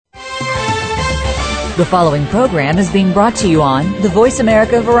The following program is being brought to you on the Voice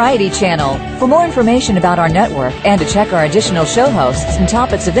America Variety Channel. For more information about our network and to check our additional show hosts and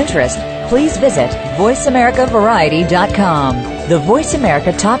topics of interest, please visit voiceamericavariety.com. The Voice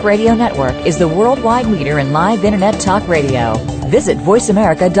America Talk Radio Network is the worldwide leader in live Internet talk radio. Visit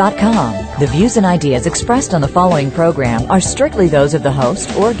voiceamerica.com. The views and ideas expressed on the following program are strictly those of the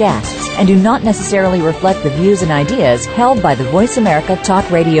host or guests and do not necessarily reflect the views and ideas held by the Voice America Talk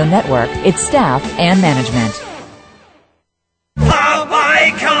Radio Network, its staff, and management. Pop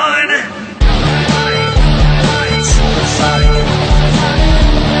icon!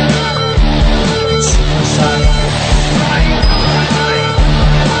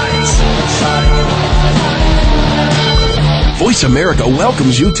 Voice America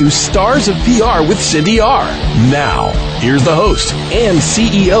welcomes you to Stars of VR with Cindy R. Now, here's the host and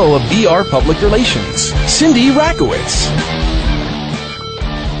CEO of VR Public Relations, Cindy Rakowitz.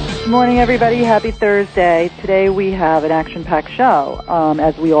 Good morning, everybody. Happy Thursday. Today we have an action-packed show.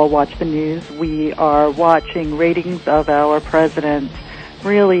 As we all watch the news, we are watching ratings of our president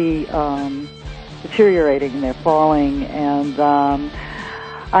really deteriorating. They're falling. And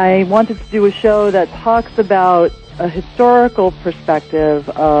I wanted to do a show that talks about a historical perspective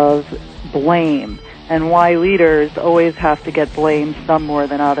of blame and why leaders always have to get blamed some more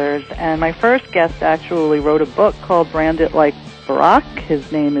than others. And my first guest actually wrote a book called Brand It Like Barack.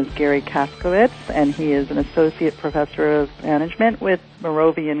 His name is Gary Kaskowitz, and he is an associate professor of management with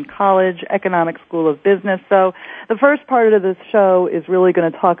Morovian Collage, Economic School of Business. So the first part of this show is really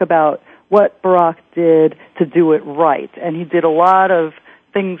going to talk about what Barack did to do it right. And he did a lot of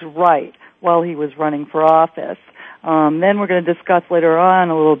things right while he was running for office. Then we're going to discuss later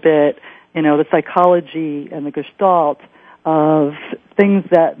on a little bit, the psychology and the gestalt of things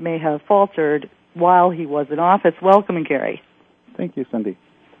that may have faltered while he was in office. Welcome, Gary. Thank you, Cindy.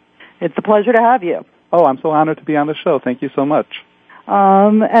 It's a pleasure to have you. Oh, I'm so honored to be on the show. Thank you so much.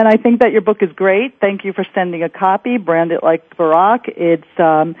 And I think that your book is great. Thank you for sending a copy, Brand It Like Barack. It's,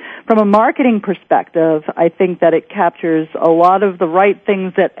 from a marketing perspective, I think that it captures a lot of the right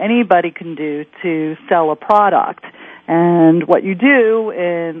things that anybody can do to sell a product. And what you do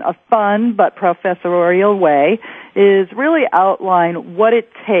in a fun but professorial way is really outline what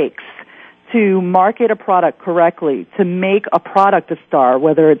it takes to market a product correctly, to make a product a star,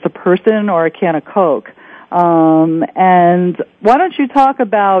 whether it's a person or a can of Coke. And why don't you talk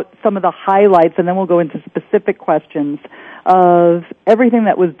about some of the highlights, and then we'll go into specific questions of everything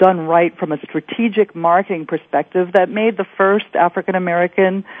that was done right from a strategic marketing perspective that made the first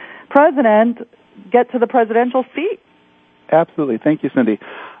African-American president get to the presidential seat. Absolutely. Thank you, Cindy.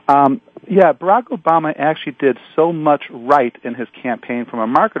 Barack Obama actually did so much right in his campaign from a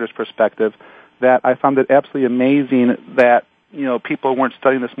marketer's perspective that I found it absolutely amazing that people weren't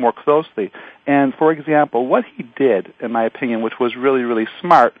studying this more closely. And, for example, what he did, in my opinion, which was really, really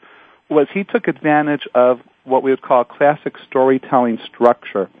smart, was he took advantage of what we would call classic storytelling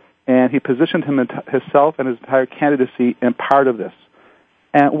structure, and he positioned himself and his entire candidacy in part of this.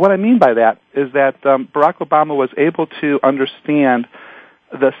 And what I mean by that is that Barack Obama was able to understand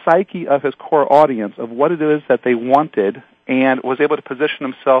the psyche of his core audience, of what it is that they wanted, and was able to position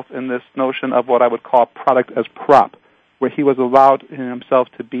himself in this notion of what I would call product as prop, where he was allowed himself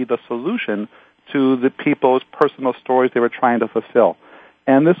to be the solution to the people's personal stories they were trying to fulfill.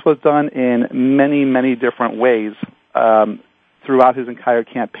 And this was done in many, many different ways throughout his entire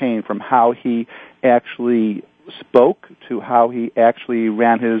campaign, from how he actually spoke to how he actually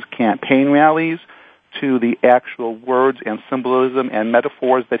ran his campaign rallies to the actual words and symbolism and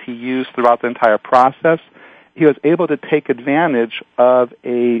metaphors that he used throughout the entire process. He was able to take advantage of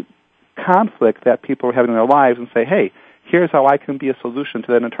a conflict that people were having in their lives and say, hey, here's how I can be a solution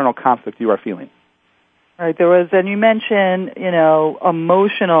to that internal conflict you are feeling. Right. There was, and you mentioned,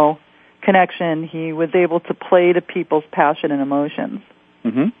 emotional connection. He was able to play to people's passion and emotions.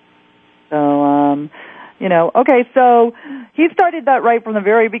 Mm-hmm. So, okay, so he started that right from the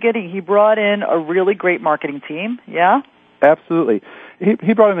very beginning. He brought in a really great marketing team, yeah? Absolutely.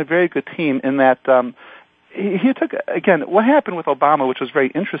 He brought in a very good team in that he took, again, what happened with Obama, which was very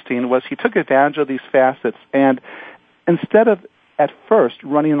interesting, was he took advantage of these facets, and instead of at first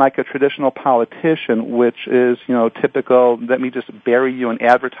running like a traditional politician, which is, typical, let me just bury you in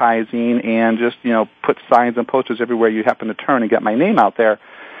advertising and just, put signs and posters everywhere you happen to turn and get my name out there,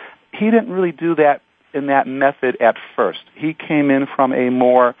 he didn't really do that in that method at first. He came in from a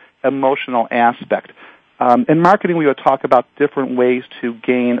more emotional aspect. In marketing, we would talk about different ways to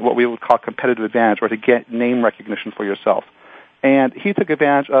gain what we would call competitive advantage, or to get name recognition for yourself. And he took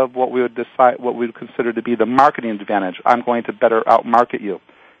advantage of what we would consider to be the marketing advantage. I'm going to better outmarket you.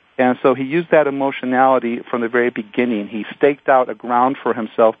 And so he used that emotionality from the very beginning. He staked out a ground for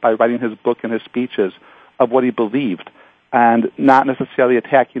himself by writing his book and his speeches of what he believed, and not necessarily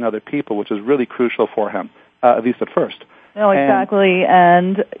attacking other people, which is really crucial for him, at least at first. No, exactly.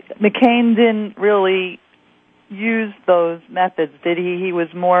 And McCain didn't really use those methods, did he? He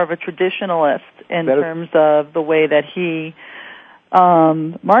was more of a traditionalist in terms of the way that he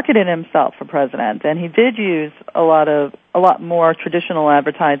marketed himself for president, and he did use a lot more traditional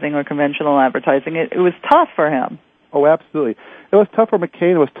advertising or conventional advertising. It was tough for him. Oh, absolutely. It was tough for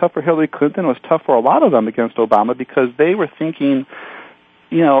McCain. It was tough for Hillary Clinton. It was tough for a lot of them against Obama because they were thinking,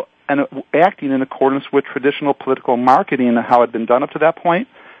 and acting in accordance with traditional political marketing and how it had been done up to that point.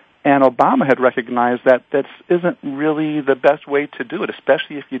 And Obama had recognized that this isn't really the best way to do it,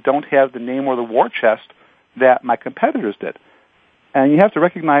 especially if you don't have the name or the war chest that my competitors did. And you have to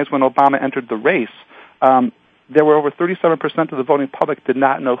recognize when Obama entered the race, there were over 37% of the voting public did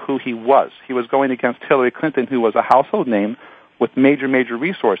not know who he was. He was going against Hillary Clinton, who was a household name with major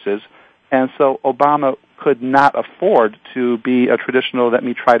resources. And so Obama could not afford to be a traditional, let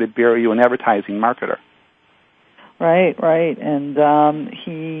me try to bury you an advertising marketer. Right. And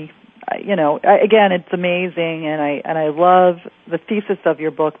he, again, it's amazing, and I love the thesis of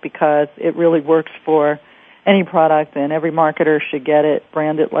your book because it really works for any product, and every marketer should get it,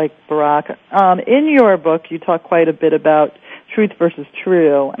 brand it like Barack. In your book, you talk quite a bit about truth versus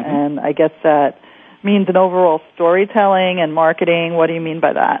true, and I guess that means an overall storytelling and marketing. What do you mean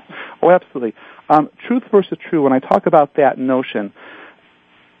by that? Oh, absolutely. Truth versus true, when I talk about that notion,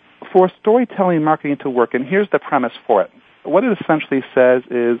 for storytelling marketing to work, and here's the premise for it, what it essentially says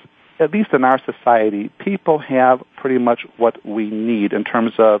is, at least in our society, people have pretty much what we need in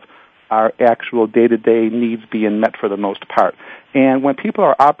terms of our actual day-to-day needs being met for the most part. And when people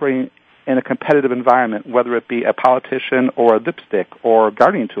are operating in a competitive environment, whether it be a politician or a lipstick or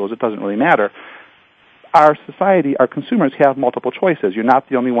gardening tools, it doesn't really matter, our society, our consumers have multiple choices. You're not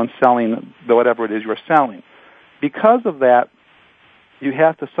the only one selling whatever it is you're selling. Because of that, you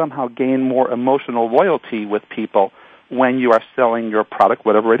have to somehow gain more emotional loyalty with people when you are selling your product,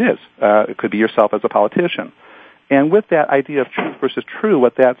 whatever it is. It could be yourself as a politician. And with that idea of truth versus true,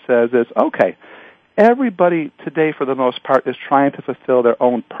 what that says is, okay, everybody today, for the most part, is trying to fulfill their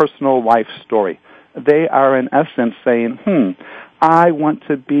own personal life story. They are, in essence, saying, I want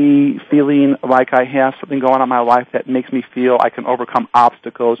to be feeling like I have something going on in my life that makes me feel I can overcome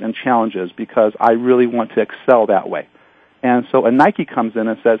obstacles and challenges because I really want to excel that way. And so a Nike comes in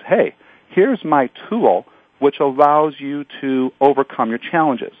and says, hey, here's my tool which allows you to overcome your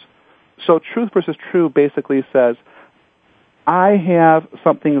challenges. So truth versus true basically says, I have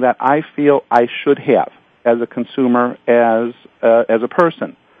something that I feel I should have as a consumer, as a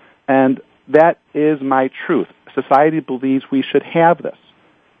person. And that is my truth. Society believes we should have this.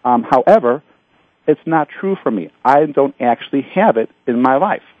 However, it's not true for me. I don't actually have it in my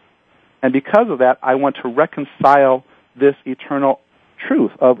life. And because of that, I want to reconcile this eternal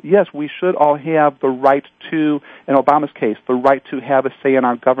truth of, yes, we should all have the right to, in Obama's case, the right to have a say in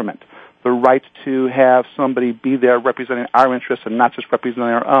our government, the right to have somebody be there representing our interests and not just representing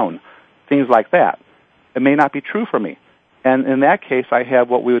our own, things like that. It may not be true for me. And in that case, I have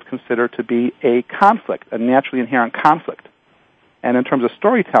what we would consider to be a conflict, a naturally inherent conflict. And in terms of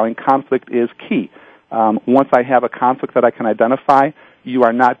storytelling, conflict is key. Once I have a conflict that I can identify, you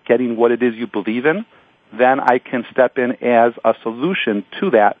are not getting what it is you believe in, then I can step in as a solution to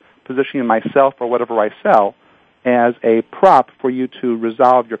that, positioning myself or whatever I sell as a prop for you to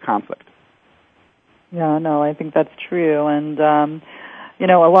resolve your conflict. Yeah, no, I think that's true. And, a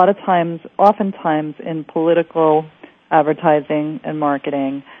lot of times, oftentimes in political advertising and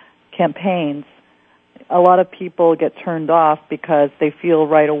marketing campaigns, a lot of people get turned off because they feel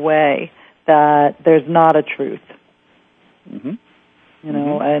right away that there's not a truth. Mm-hmm.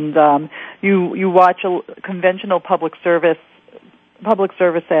 And you watch conventional public service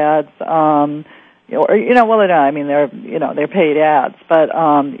ads, they're paid ads, but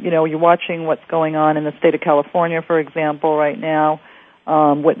you're watching what's going on in the state of California, for example, right now,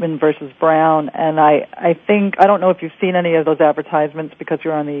 Whitman versus Brown, and I think, I don't know if you've seen any of those advertisements because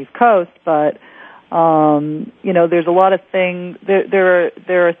you're on the East Coast, but there's a lot of things, there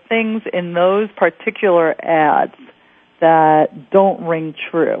are things in those particular ads that don't ring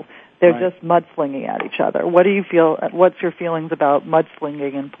true. They're right. just mudslinging at each other. What do you feel? What's your feelings about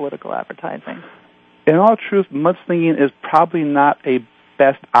mudslinging in political advertising? In all truth, mudslinging is probably not a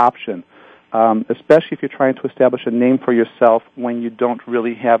best option, especially if you're trying to establish a name for yourself when you don't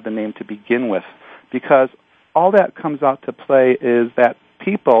really have the name to begin with. Because all that comes out to play is that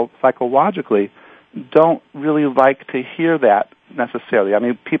people, psychologically, don't really like to hear that necessarily. I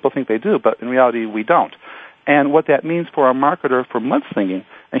mean, people think they do, but in reality, we don't. And what that means for a marketer for mudslinging,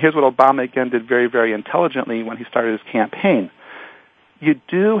 and here's what Obama, again, did very, very intelligently when he started his campaign. You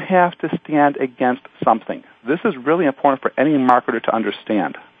do have to stand against something. This is really important for any marketer to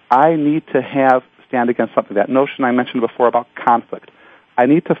understand. I need to stand against something. That notion I mentioned before about conflict. I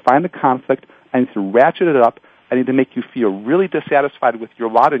need to find the conflict. I need to ratchet it up. I need to make you feel really dissatisfied with your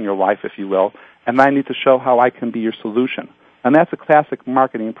lot in your life, if you will, and I need to show how I can be your solution. And that's a classic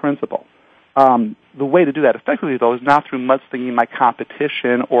marketing principle. The way to do that effectively, though, is not through mudslinging my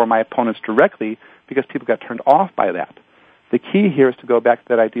competition or my opponents directly, because people got turned off by that. The key here is to go back to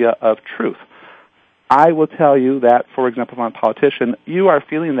that idea of truth. I will tell you that, for example, if I'm a politician, you are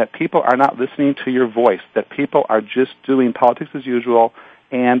feeling that people are not listening to your voice, that people are just doing politics as usual,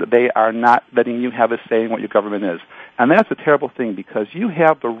 and they are not letting you have a say in what your government is. And that's a terrible thing, because you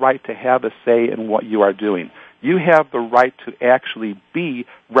have the right to have a say in what you are doing. You have the right to actually be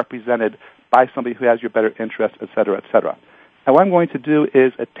represented by somebody who has your better interest, et cetera, et cetera. And what I'm going to do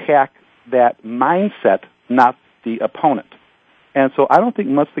is attack that mindset, not the opponent. And so I don't think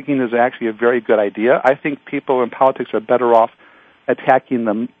mudslinging is actually a very good idea. I think people in politics are better off attacking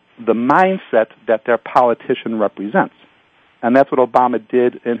the mindset that their politician represents. And that's what Obama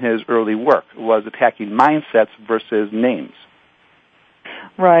did in his early work, was attacking mindsets versus names.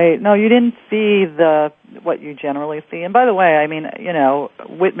 Right. No, you didn't see what you generally see. And by the way, I mean,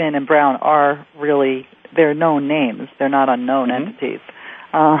 Whitman and Brown are really, they're known names. They're not unknown entities.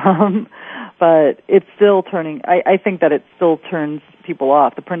 But it's still turning, I think that it still turns people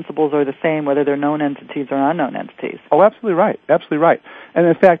off. The principles are the same whether they're known entities or unknown entities. Oh, absolutely right. Absolutely right. And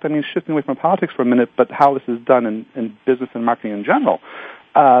in fact, I mean, shifting away from politics for a minute, but how this is done in business and marketing in general,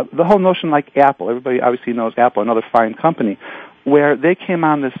 the whole notion like Apple, everybody obviously knows Apple, another fine company, where they came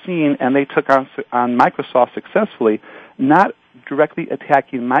on the scene and they took on Microsoft successfully, not directly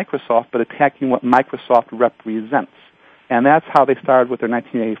attacking Microsoft, but attacking what Microsoft represents. And that's how they started with their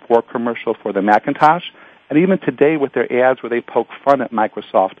 1984 commercial for the Macintosh, and even today with their ads where they poke fun at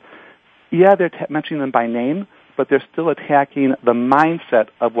Microsoft. Yeah, they're mentioning them by name, but they're still attacking the mindset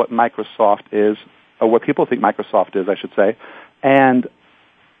of what Microsoft is, or what people think Microsoft is, I should say, and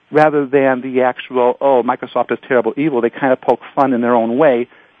rather than the actual, Microsoft is terrible evil, they kind of poke fun in their own way,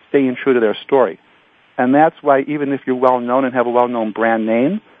 staying true to their story. And that's why even if you're well-known and have a well-known brand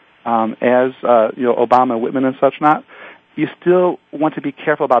name, as Obama, Whitman, and such not, you still want to be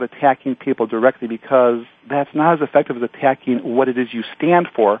careful about attacking people directly, because that's not as effective as attacking what it is you stand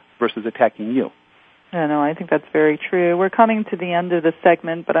for versus attacking you. Yeah, no, I think that's very true. We're coming to the end of the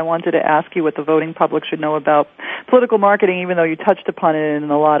segment, but I wanted to ask you what the voting public should know about political marketing, even though you touched upon it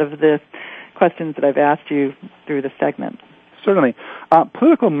in a lot of the questions that I've asked you through the segment. Certainly.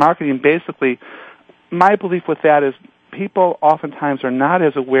 Political marketing, basically, my belief with that is people oftentimes are not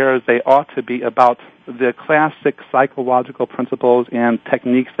as aware as they ought to be about the classic psychological principles and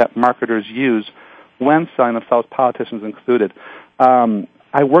techniques that marketers use when selling themselves, politicians included.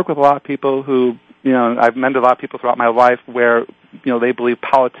 I work with a lot of people who, I've mentored a lot of people throughout my life where, they believe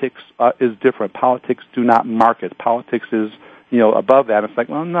politics is different. Politics do not market. Politics is, above that. It's like,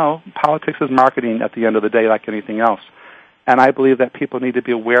 well, no, politics is marketing at the end of the day like anything else. And I believe that people need to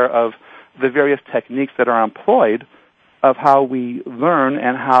be aware of the various techniques that are employed of how we learn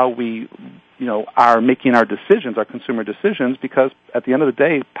and how we, are making our decisions, our consumer decisions, because at the end of the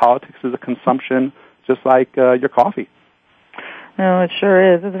day, politics is a consumption just like your coffee. No, it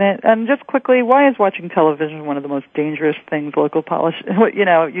sure is, isn't it? And just quickly, why is watching television one of the most dangerous things local politicians,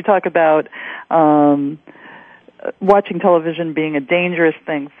 you talk about watching television being a dangerous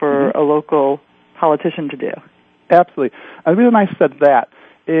thing for a local politician to do. Absolutely. And the reason I said that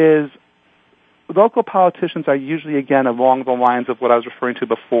is local politicians are usually, again, along the lines of what I was referring to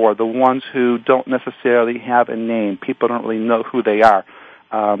before, the ones who don't necessarily have a name. People don't really know who they are.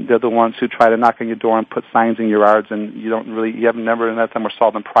 They're the ones who try to knock on your door and put signs in your yards, and you have never met them or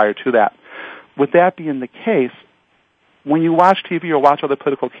saw them prior to that. With that being the case, when you watch TV or watch other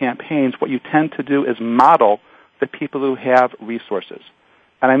political campaigns, what you tend to do is model the people who have resources.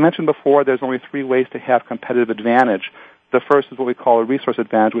 And I mentioned before there's only 3 ways to have competitive advantage. The first is what we call a resource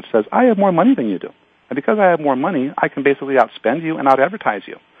advantage, which says, I have more money than you do. And because I have more money, I can basically outspend you and out-advertise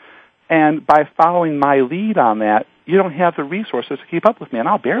you. And by following my lead on that, you don't have the resources to keep up with me, and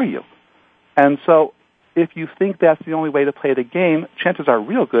I'll bury you. And so if you think that's the only way to play the game, chances are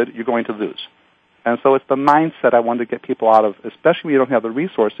real good you're going to lose. And so it's the mindset I wanted to get people out of, especially when you don't have the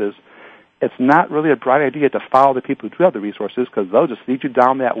resources. It's not really a bright idea to follow the people who do have the resources, because they'll just lead you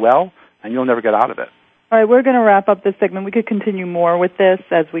down that well, and you'll never get out of it. All right, we're going to wrap up this segment. We could continue more with this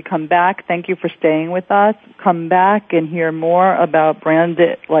as we come back. Thank you for staying with us. Come back and hear more about Brand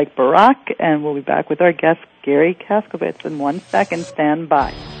It Like Barack, and we'll be back with our guest, Gary Kaskowitz, in 1 second. Stand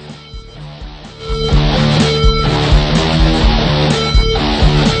by.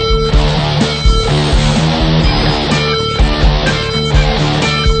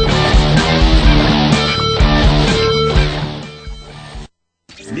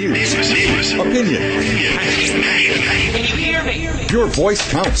 News, opinion. Your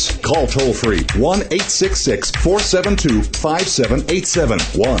voice counts. Call toll-free 1-866-472-5787.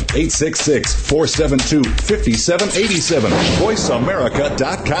 1-866-472-5787.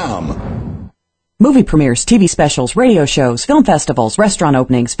 VoiceAmerica.com. Movie premieres, TV specials, radio shows, film festivals, restaurant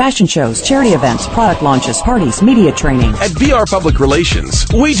openings, fashion shows, charity events, product launches, parties, media training. At VR Public Relations,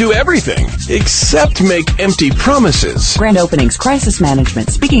 we do everything except make empty promises. Grand openings, crisis management,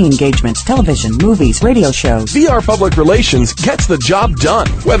 speaking engagements, television, movies, radio shows. VR Public Relations gets the job done,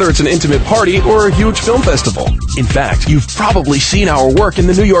 whether it's an intimate party or a huge film festival. In fact, you've probably seen our work in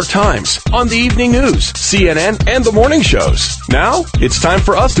the New York Times, on the evening news, CNN, and the morning shows. Now, it's time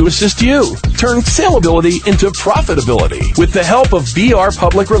for us to assist you. Turn saleability into profitability with the help of VR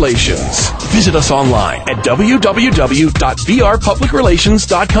Public Relations. Visit us online at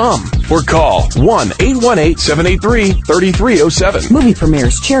www.vrpublicrelations.com or call 1-818-783-3307. Movie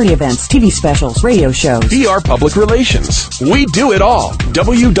premieres, charity events, TV specials, radio shows. VR Public Relations. We do it all.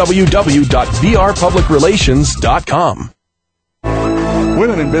 www.vrpublicrelations.com.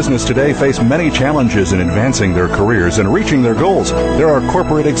 Women in business today face many challenges in advancing their careers and reaching their goals. There are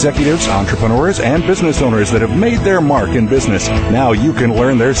corporate executives, entrepreneurs, and business owners that have made their mark in business. Now you can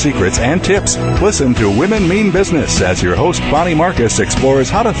learn their secrets and tips. Listen to Women Mean Business as your host, Bonnie Marcus,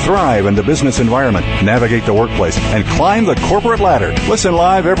 explores how to thrive in the business environment, navigate the workplace, and climb the corporate ladder. Listen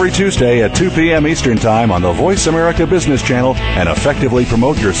live every Tuesday at 2 p.m. Eastern Time on the Voice America Business Channel and effectively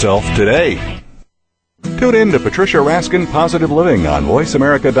promote yourself today. Tune in to Patricia Raskin Positive Living on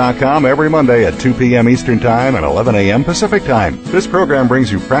VoiceAmerica.com every Monday at 2 p.m. Eastern Time and 11 a.m. Pacific Time. This program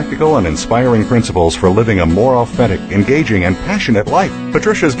brings you practical and inspiring principles for living a more authentic, engaging, and passionate life.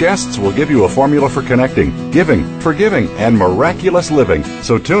 Patricia's guests will give you a formula for connecting, giving, forgiving, and miraculous living.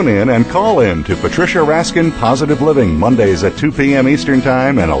 So tune in and call in to Patricia Raskin Positive Living Mondays at 2 p.m. Eastern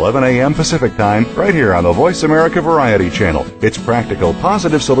Time and 11 a.m. Pacific Time right here on the Voice America Variety Channel. It's practical,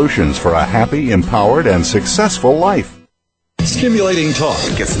 positive solutions for a happy, empowered, and successful life. Stimulating talk.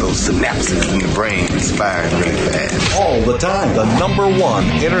 Gets those synapses in your brain firing really fast. All the time. The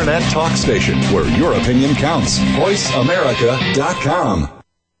 #1 Internet talk station where your opinion counts. VoiceAmerica.com.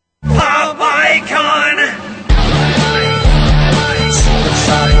 Pop icon!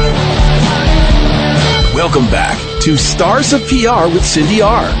 Welcome back to Stars of PR with Cindy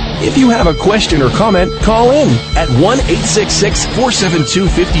R. If you have a question or comment, call in at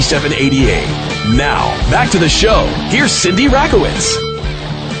 1-866-472-5788. Now, back to the show. Here's Cindy Rakowitz.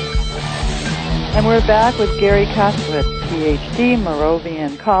 And we're back with Gary Kaskowitz, Ph.D.,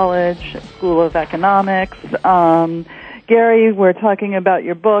 Morovian College, School of Economics. Gary, we're talking about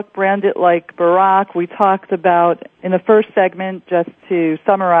your book, Brand It Like Barack. We talked about, in the first segment, just to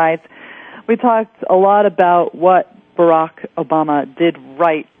summarize, we talked a lot about what Barack Obama did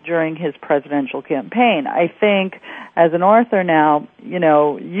right during his presidential campaign. I think as an author now,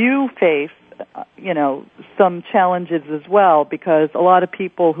 you face, some challenges as well, because a lot of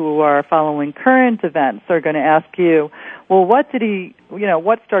people who are following current events are going to ask you, well, what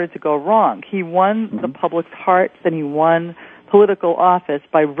started to go wrong? He won the public's hearts and he won political office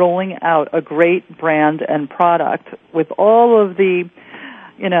by rolling out a great brand and product with all of the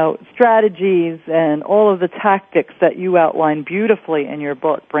strategies and all of the tactics that you outline beautifully in your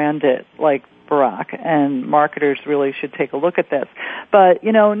book, Brand It Like Barack, and marketers really should take a look at this. But,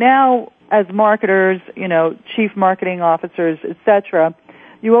 now as marketers, chief marketing officers, etc.,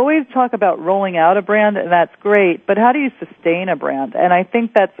 you always talk about rolling out a brand, and that's great, but how do you sustain a brand? And I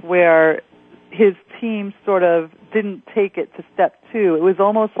think that's where his team sort of didn't take it to step 2. It was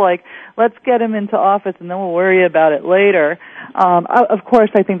almost like, let's get him into office and then we'll worry about it later. Of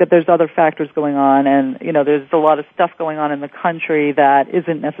course, I think that there's other factors going on, and, there's a lot of stuff going on in the country that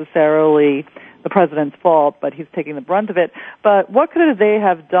isn't necessarily the president's fault, but he's taking the brunt of it. But what could they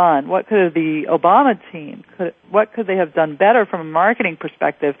have done? What could the Obama team, what could they have done better from a marketing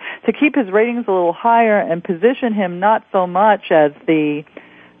perspective to keep his ratings a little higher and position him not so much as the,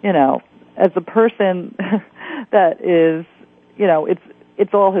 as the person that is,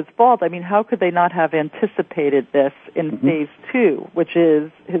 it's all his fault. I mean, how could they not have anticipated this in phase 2, which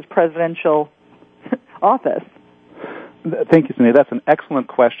is his presidential office? Thank you, Cindy. That's an excellent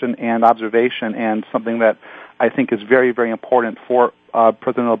question and observation, and something that I think is very, very important for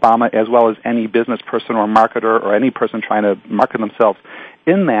President Obama, as well as any business person or marketer or any person trying to market themselves.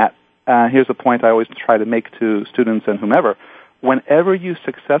 In that, here's a point I always try to make to students and whomever. Whenever you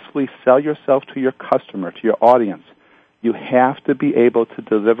successfully sell yourself to your customer, to your audience, you have to be able to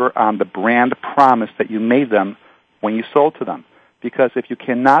deliver on the brand promise that you made them when you sold to them. Because if you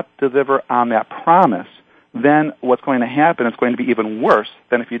cannot deliver on that promise, then what's going to happen is going to be even worse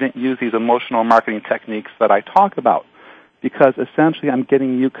than if you didn't use these emotional marketing techniques that I talk about. Because essentially I'm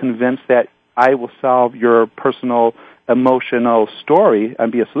getting you convinced that I will solve your personal emotional story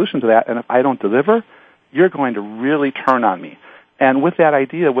and be a solution to that, and if I don't deliver, you're going to really turn on me. And with that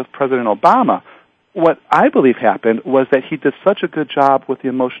idea with President Obama, what I believe happened was that he did such a good job with the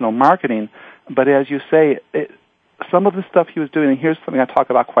emotional marketing, but as you say, some of the stuff he was doing, and here's something I talk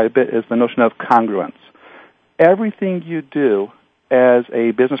about quite a bit, is the notion of congruence. Everything you do as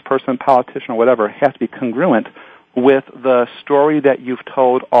a business person, politician, or whatever has to be congruent with the story that you've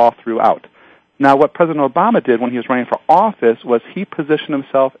told all throughout. Now, what President Obama did when he was running for office was he positioned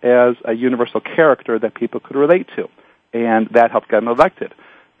himself as a universal character that people could relate to, and that helped get him elected.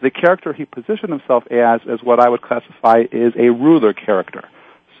 The character he positioned himself as is what I would classify as a ruler character.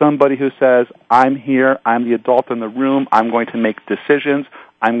 Somebody who says, I'm here, I'm the adult in the room, I'm going to make decisions,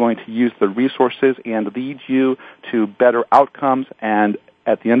 I'm going to use the resources and lead you to better outcomes, and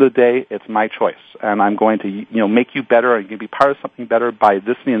at the end of the day, it's my choice. And I'm going to, make you better, and you can be part of something better by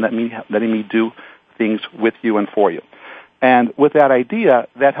listening and letting me do things with you and for you. And with that idea,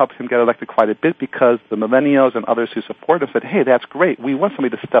 that helped him get elected quite a bit because the millennials and others who support him said, hey, that's great. We want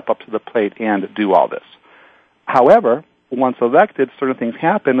somebody to step up to the plate and do all this. However, once elected, certain things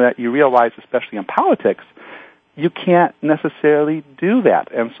happen that you realize, especially in politics, you can't necessarily do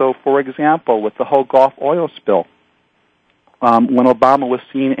that. And so, for example, with the whole Gulf oil spill, when Obama was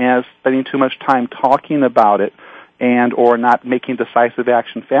seen as spending too much time talking about it and or not making decisive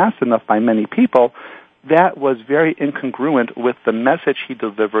action fast enough by many people, that was very incongruent with the message he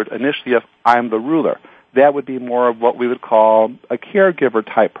delivered initially of, I'm the ruler. That would be more of what we would call a caregiver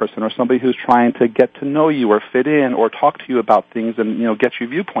type person, or somebody who's trying to get to know you or fit in or talk to you about things and, get your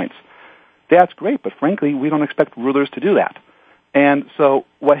viewpoints. That's great, but frankly, we don't expect rulers to do that. And so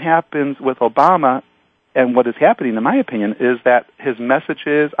what happens with Obama, and what is happening, in my opinion, is that his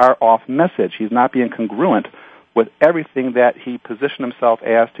messages are off message. He's not being congruent with everything that he positioned himself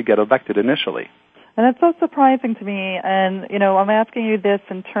as to get elected initially. And it's so surprising to me. And, I'm asking you this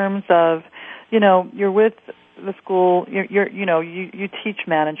in terms of, you're with the school, you teach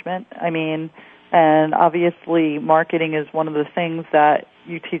management. And obviously marketing is one of the things that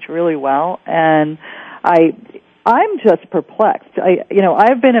you teach really well. And I'm just perplexed.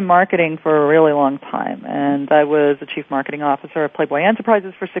 I've been in marketing for a really long time, and I was a chief marketing officer at Playboy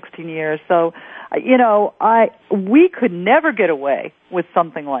Enterprises for 16 years. So, we could never get away with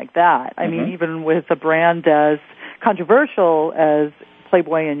something like that. Even with a brand as controversial as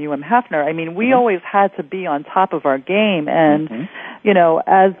Playboy and U.M. Hefner, we always had to be on top of our game. And,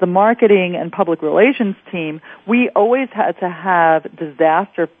 as the marketing and public relations team, we always had to have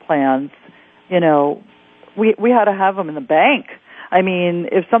disaster plans, we had to have them in the bank.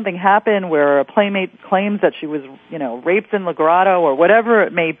 If something happened where a playmate claims that she was, raped in the grotto or whatever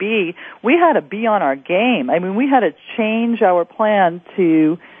it may be, we had to be on our game. We had to change our plan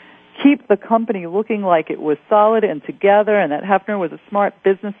to keep the company looking like it was solid and together and that Hefner was a smart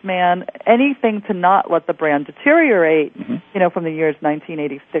businessman, anything to not let the brand deteriorate, from the years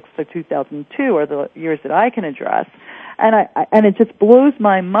 1986 to 2002 are the years that I can address. And it just blows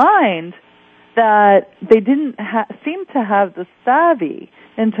my mind that they didn't seem to have the savvy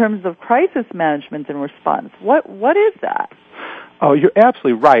in terms of crisis management and response. What is that? Oh, you're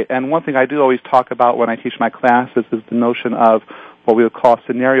absolutely right. And one thing I do always talk about when I teach my classes is the notion of what we would call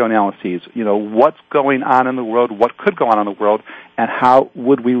scenario analyses. What's going on in the world, what could go on in the world, and how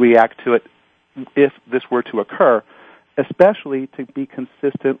would we react to it if this were to occur, especially to be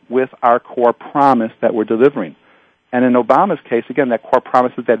consistent with our core promise that we're delivering. And in Obama's case, again, that core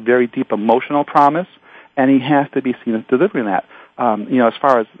promise is that very deep emotional promise, and he has to be seen as delivering that. As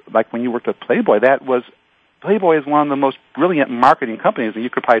far as like when you worked at Playboy, Playboy is one of the most brilliant marketing companies, and you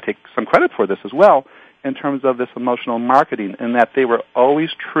could probably take some credit for this as well in terms of this emotional marketing, in that they were always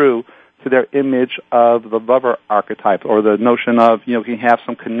true to their image of the lover archetype, or the notion of, you can have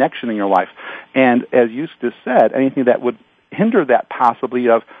some connection in your life. And as you just said, anything that would hinder that possibly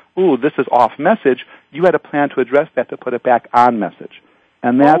of, this is off message, you had a plan to address that to put it back on message.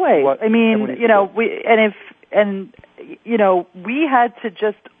 And that's always. What we had to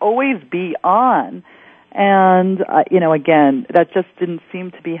just always be on. And, again, that just didn't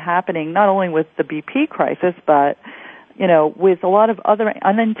seem to be happening, not only with the BP crisis, but, with a lot of other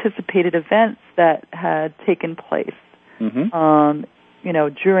unanticipated events that had taken place, during,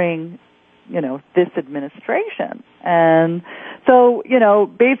 this administration. And so,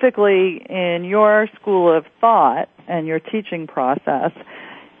 basically in your school of thought and your teaching process,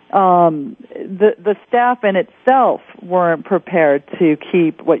 the staff in itself weren't prepared to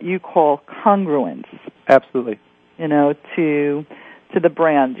keep what you call congruence. Absolutely. To the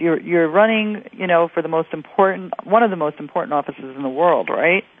brand. You're running, for one of the most important offices in the world,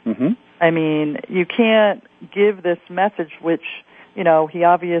 right? Mm-hmm. I mean, you can't give this message, which, he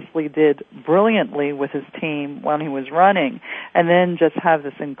obviously did brilliantly with his team when he was running, and then just have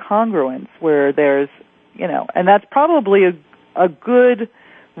this incongruence where there's, and that's probably a good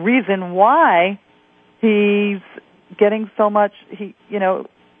reason why he's getting so much, he's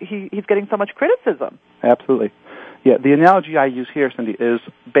getting so much criticism. Absolutely. Yeah, the analogy I use here, Cindy, is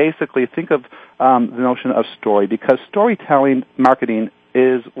basically think of the notion of story, because storytelling marketing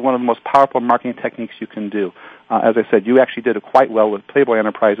is one of the most powerful marketing techniques you can do. As I said, you actually did it quite well with Playboy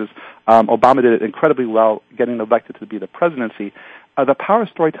Enterprises. Obama did it incredibly well, getting elected to be the presidency. The power of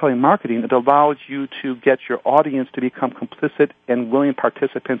storytelling marketing, it allows you to get your audience to become complicit and willing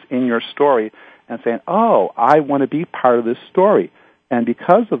participants in your story and saying, oh, I want to be part of this story. And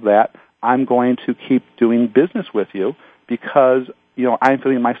because of that, I'm going to keep doing business with you because, I'm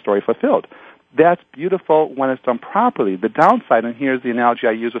feeling my story fulfilled. That's beautiful when it's done properly. The downside, and here's the analogy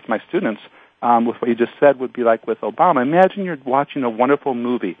I use with my students, with what you just said, would be like with Obama. Imagine you're watching a wonderful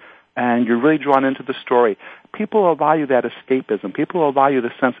movie and you're really drawn into the story. People will value that escapism. People will value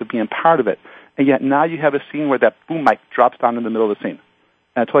the sense of being part of it. And yet now you have a scene where that boom mic drops down in the middle of the scene.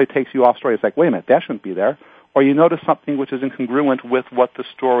 And it totally takes you off story. It's like, wait a minute, that shouldn't be there. Or you notice something which is incongruent with what the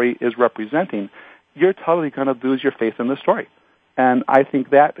story is representing. You're totally going to lose your faith in the story. And I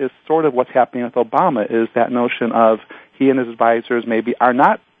think that is sort of what's happening with Obama, is that notion of he and his advisors maybe are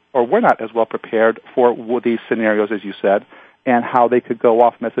not, or were not as well prepared for these scenarios, as you said, and how they could go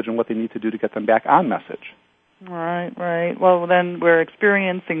off message and what they need to do to get them back on message. Right. Well, then we're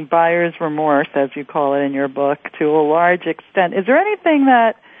experiencing buyer's remorse, as you call it in your book, to a large extent. Is there anything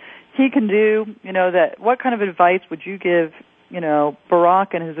that he can do, what kind of advice would you give,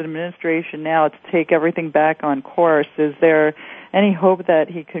 Barack and his administration now to take everything back on course? Is there any hope that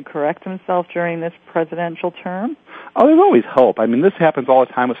he could correct himself during this presidential term? Oh, there's always hope. I mean, this happens all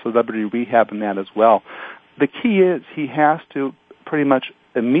the time with celebrity rehab and that as well. The key is he has to pretty much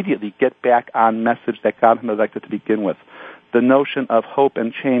immediately get back on message that got him elected to begin with. The notion of hope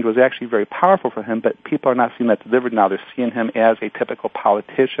and change was actually very powerful for him, but people are not seeing that delivered now. They're seeing him as a typical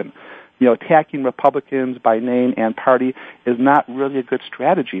politician. Attacking Republicans by name and party is not really a good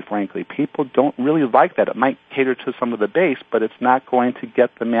strategy, frankly. People don't really like that. It might cater to some of the base, but it's not going to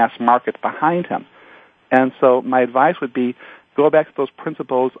get the mass market behind him. And so my advice would be go back to those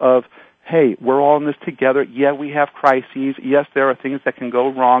principles of, hey, we're all in this together. Yeah, we have crises. Yes, there are things that can go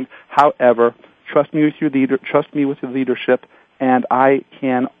wrong. However, trust me with your leadership, and I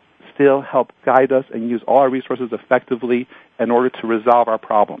can still help guide us and use all our resources effectively in order to resolve our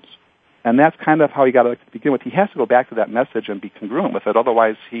problems. And that's kind of how he got elected to begin with. He has to go back to that message and be congruent with it.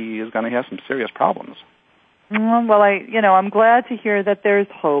 Otherwise, he is going to have some serious problems. Well, I'm glad to hear that there's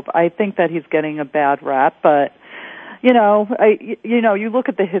hope. I think that he's getting a bad rap, but you look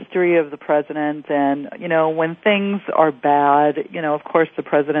at the history of the president, and when things are bad, of course the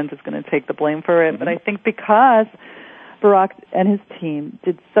president is going to take the blame for it. Mm-hmm. But I think because Barack and his team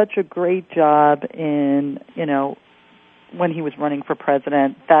did such a great job in, when he was running for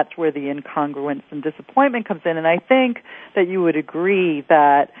president, that's where the incongruence and disappointment comes in. And I think that you would agree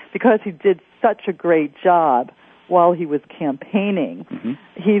that because he did such a great job while he was campaigning, mm-hmm.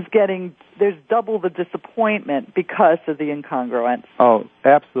 There's double the disappointment because of the incongruence. Oh,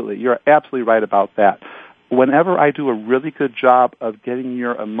 absolutely. You're absolutely right about that. Whenever I do a really good job of getting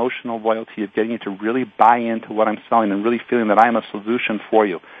your emotional loyalty, of getting you to really buy into what I'm selling and really feeling that I'm a solution for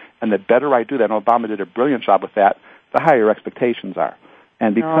you, and the better I do that, and Obama did a brilliant job with that, the higher your expectations are.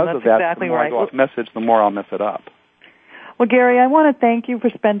 And because of that, exactly the more right. I go off message, the more I'll mess it up. Well, Gary, I want to thank you for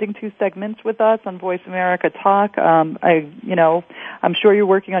spending 2 segments with us on Voice America Talk. I'm sure you're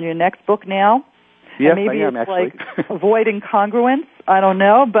working on your next book now. Yes, maybe I am, it's actually. like avoiding congruence. I don't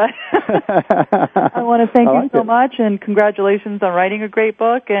know, but I want to thank you so much, and congratulations on writing a great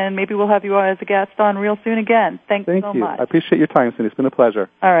book, and maybe we'll have you as a guest on real soon again. Thank you so much. I appreciate your time, Cindy. It's been a pleasure.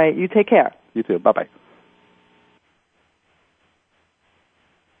 All right. You take care. You too. Bye-bye.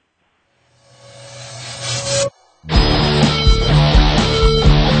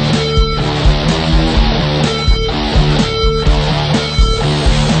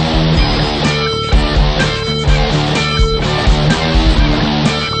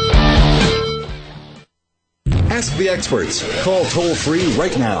 experts. Call toll-free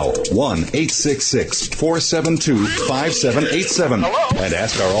right now, 1-866-472-5787, and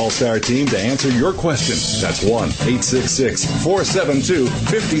ask our All-Star team to answer your question. That's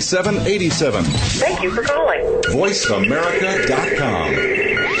 1-866-472-5787. Thank you for calling. VoiceAmerica.com.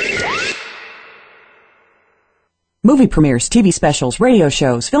 Movie premieres, TV specials, radio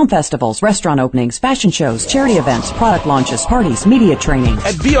shows, film festivals, restaurant openings, fashion shows, charity events, product launches, parties, media training.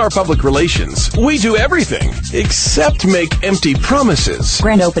 At VR Public Relations, we do everything except make empty promises.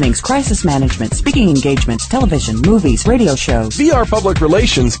 Grand openings, crisis management, speaking engagements, television, movies, radio shows. VR Public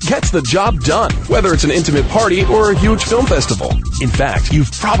Relations gets the job done, whether it's an intimate party or a huge film festival. In fact,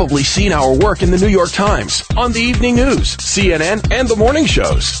 you've probably seen our work in the New York Times, on the evening news, CNN, and the morning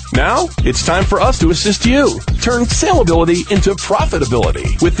shows. Now, it's time for us to assist you. Turn saleability into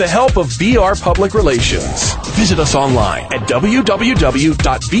profitability with the help of VR Public Relations. Visit us online at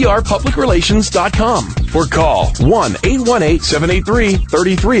www.vrpublicrelations.com or call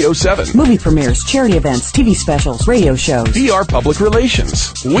 1-818-783-3307. Movie premieres, charity events, TV specials, radio shows. VR Public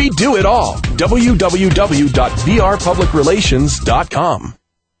Relations. We do it all. www.vrpublicrelations.com.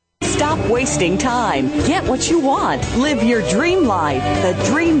 Stop wasting time. Get what you want. Live your dream life. The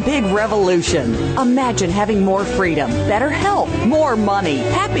Dream Big Revolution. Imagine having more freedom, better health, more money,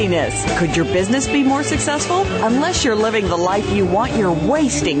 happiness. Could your business be more successful? Unless you're living the life you want, you're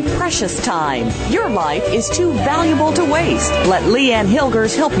wasting precious time. Your life is too valuable to waste. Let Leanne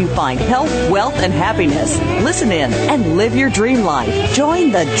Hilgers help you find health, wealth, and happiness. Listen in and live your dream life.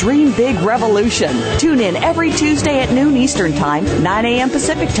 Join the Dream Big Revolution. Tune in every Tuesday at noon Eastern Time, 9 a.m.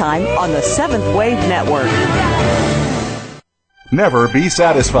 Pacific Time on the Seventh Wave Network. Never be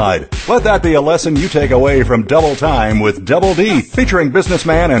satisfied. Let that be a lesson you take away from Double Time with Double D, featuring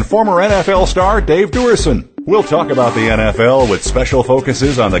businessman and former NFL star Dave Duerson. We'll talk about the NFL with special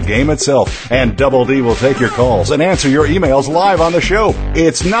focuses on the game itself, and Double D will take your calls and answer your emails live on the show.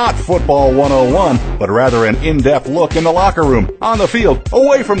 It's not Football 101, but rather an in-depth look in the locker room, on the field,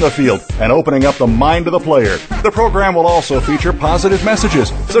 away from the field, and opening up the mind of the player. The program will also feature positive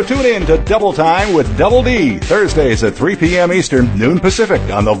messages, so tune in to Double Time with Double D, Thursdays at 3 p.m. Eastern, noon Pacific,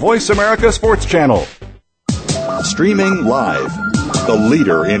 on the Voice America Sports Channel. Streaming live, the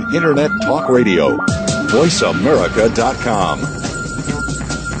leader in Internet talk radio. VoiceAmerica.com.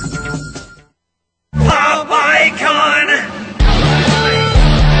 Pop icon.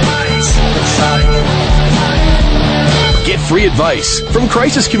 Get free advice from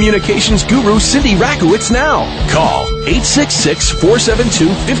crisis communications guru Cindy Rakowitz now. Call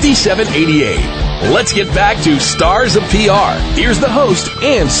 866-472-5788. Let's get back to Stars of PR. Here's the host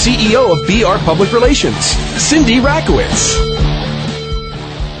and CEO of BR Public Relations, Cindy Rakowitz.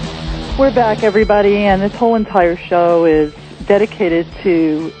 We're back, everybody, and this whole entire show is dedicated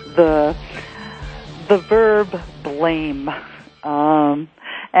to the verb blame, and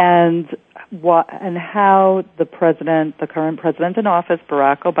how the current president in office,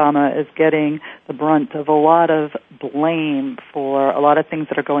 Barack Obama, is getting the brunt of a lot of blame for a lot of things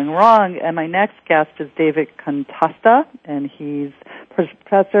that are going wrong. And my next guest is David Contasta, and he's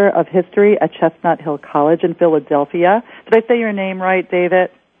professor of history at Chestnut Hill College in Philadelphia. Did I say your name right,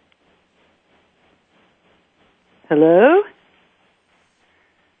 David? Hello?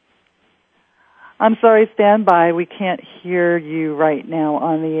 I'm sorry, stand by. We can't hear you right now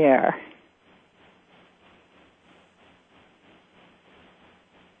on the air.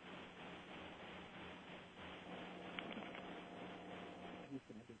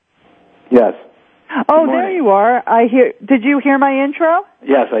 Yes. Oh, there you are. Did you hear my intro?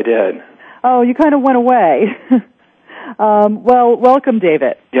 Yes, I did. Oh, you kind of went away. Well, welcome,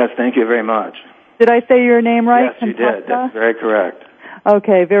 David. Yes, thank you very much. Did I say your name right? Yes, you did. That's very correct.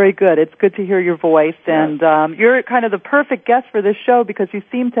 Okay, very good. It's good to hear your voice, and you're kind of the perfect guest for this show because you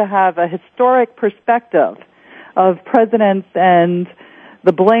seem to have a historic perspective of presidents and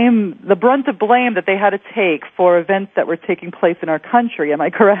the brunt of blame that they had to take for events that were taking place in our country. Am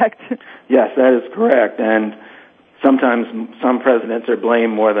I correct? Yes, that is correct. And sometimes some presidents are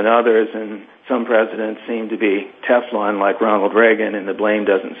blamed more than others, and some presidents seem to be Teflon like Ronald Reagan, and the blame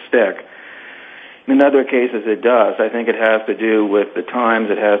doesn't stick. In other cases, it does. I think it has to do with the times.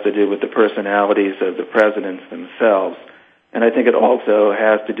 It has to do with the personalities of the presidents themselves. And I think it also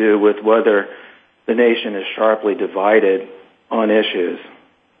has to do with whether the nation is sharply divided on issues.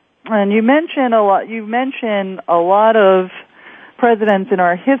 And you mentioned a lot of presidents in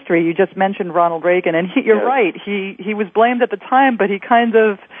our history. You just mentioned Ronald Reagan, and you're right. He was blamed at the time, but he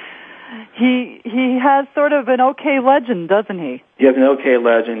has sort of an okay legend, doesn't he? He has an okay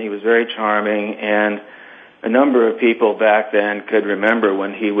legend. He was very charming, and a number of people back then could remember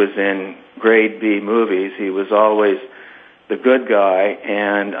when he was in grade B movies. He was always the good guy,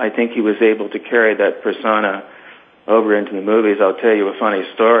 and I think he was able to carry that persona over into the movies. I'll tell you a funny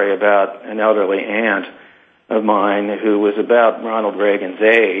story about an elderly aunt of mine who was about Ronald Reagan's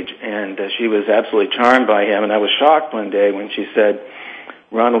age, and she was absolutely charmed by him. And I was shocked one day when she said,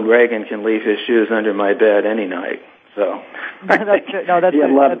 "Ronald Reagan can leave his shoes under my bed any night." So he had a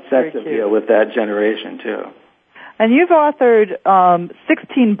lot of sex appeal with that generation too. And you've authored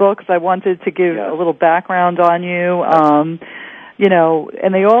 16 books. I wanted to give a little background on you. And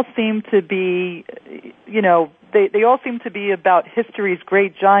they all seem to be, they all seem to be about history's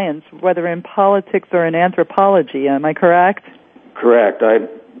great giants, whether in politics or in anthropology. Am I correct? Correct. I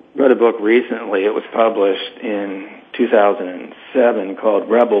wrote a book recently. It was published in 2007 called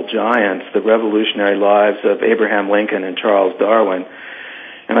Rebel Giants, The Revolutionary Lives of Abraham Lincoln and Charles Darwin.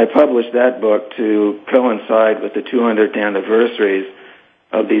 And I published that book to coincide with the 200th anniversaries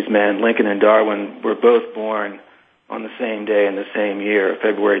of these men. Lincoln and Darwin were both born on the same day in the same year,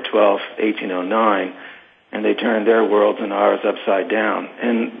 February 12, 1809, and they turned their worlds and ours upside down.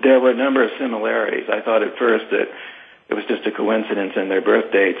 And there were a number of similarities. I thought at first that it was just a coincidence in their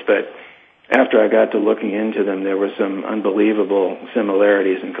birth dates, but after I got to looking into them, there were some unbelievable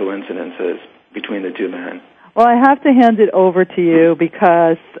similarities and coincidences between the two men. Well, I have to hand it over to you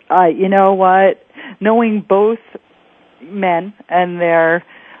because, you know what, knowing both men and their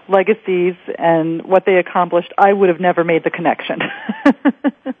legacies and what they accomplished, I would have never made the connection.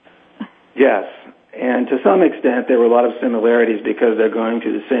 Yes, and to some extent there were a lot of similarities because they're going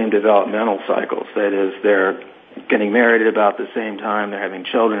through the same developmental cycles. That is, they're getting married at about the same time, they're having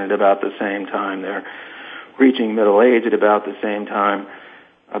children at about the same time, they're reaching middle age at about the same time.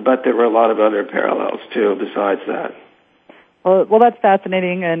 But there were a lot of other parallels, too, besides that. Well, that's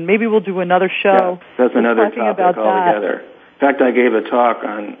fascinating, and maybe we'll do another show. Yeah, that's another topic altogether. In fact, I gave a talk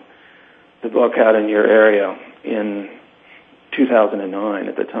on the book out in your area in 2009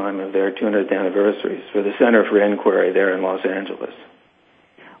 at the time of their 200th anniversaries for the Center for Inquiry there in Los Angeles.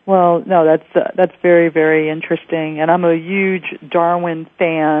 Well, no, that's very, very interesting, and I'm a huge Darwin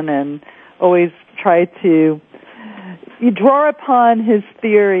fan and always try to draw upon his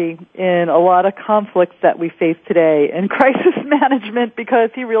theory in a lot of conflicts that we face today in crisis management because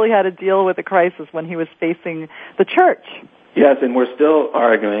he really had to deal with a crisis when he was facing the church. Yes, and we're still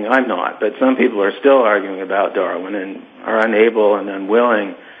arguing, I'm not, but some people are still arguing about Darwin and are unable and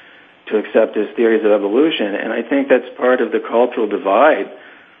unwilling to accept his theories of evolution, and I think that's part of the cultural divide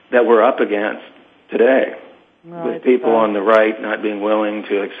that we're up against today, with people on the right not being willing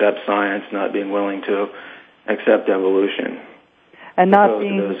to accept science, not being willing to accept evolution. And not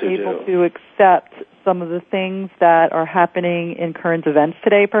being able to accept some of the things that are happening in current events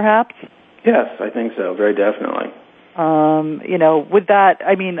today, perhaps? Yes, I think so, very definitely. With that,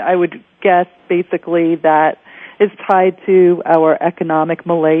 I would guess basically that is tied to our economic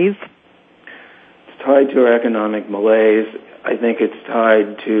malaise. It's tied to our economic malaise. I think it's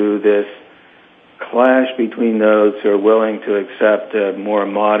tied to this clash between those who are willing to accept a more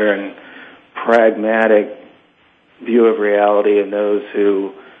modern, pragmatic view of reality and those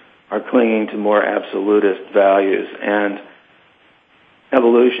who are clinging to more absolutist values. And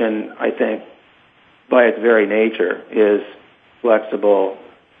evolution, I think, by its very nature, is flexible,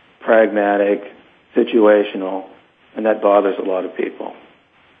 pragmatic, situational, and that bothers a lot of people.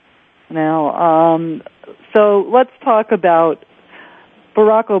 Now, so let's talk about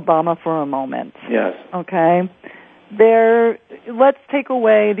Barack Obama for a moment. Yes. Okay. Let's take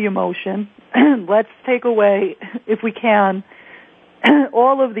away the emotion. Let's take away, if we can,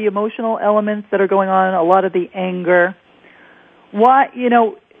 all of the emotional elements that are going on, a lot of the anger. Why,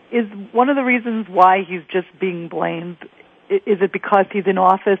 is one of the reasons why he's just being blamed, is it because he's in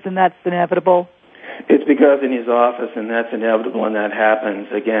office and that's inevitable? It's because in his office and that's inevitable and that happens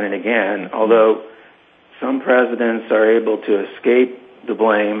again and again, although some presidents are able to escape the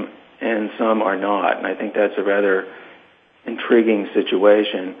blame and some are not, and I think that's a rather intriguing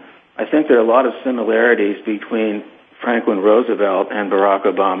situation. I think there are a lot of similarities between Franklin Roosevelt and Barack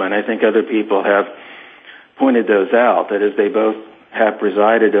Obama, and I think other people have pointed those out, that is, they both have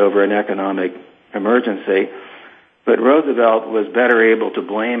presided over an economic emergency, but Roosevelt was better able to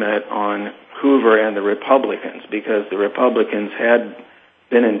blame it on Hoover and the Republicans because the Republicans had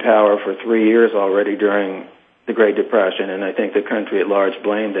been in power for 3 years already during the Great Depression, and I think the country at large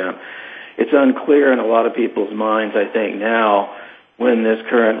blamed them. It's unclear in a lot of people's minds, I think, now when this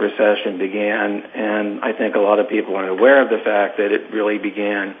current recession began, and I think a lot of people aren't aware of the fact that it really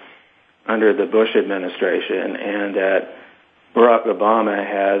began under the Bush administration and that Barack Obama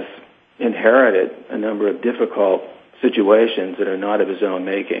has inherited a number of difficult situations that are not of his own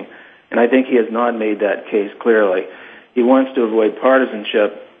making. And I think he has not made that case clearly. He wants to avoid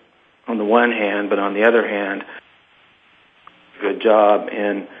partisanship on the one hand, but on the other hand, good job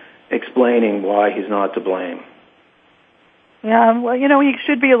in explaining why he's not to blame. Yeah, well, he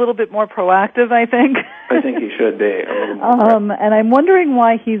should be a little bit more proactive, I think. I think he should be. And I'm wondering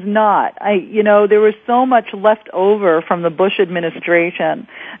why he's not. There was so much left over from the Bush administration.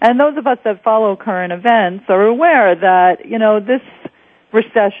 And those of us that follow current events are aware that, this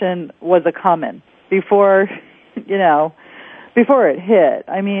recession was a coming before it hit.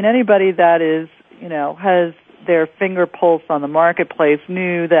 I mean, anybody that is, has their finger pulse on the marketplace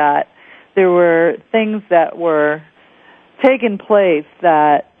knew that there were things that were taken place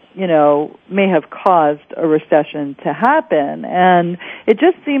that, may have caused a recession to happen. And it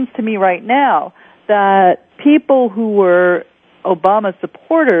just seems to me right now that people who were Obama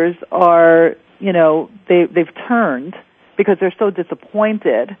supporters are, they've turned because they're so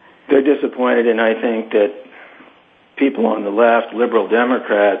disappointed. They're disappointed, and I think that people on the left, liberal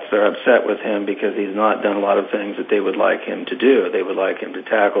Democrats, are upset with him because he's not done a lot of things that they would like him to do. They would like him to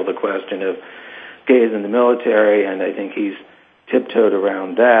tackle the question of gays in the military, and I think he's tiptoed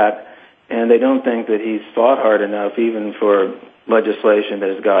around that. And they don't think that he's fought hard enough even for legislation that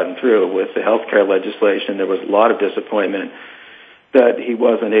has gotten through. With the health care legislation, there was a lot of disappointment that he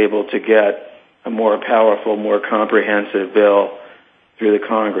wasn't able to get a more powerful, more comprehensive bill through the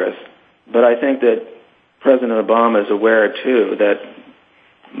Congress. But I think that President Obama is aware, too, that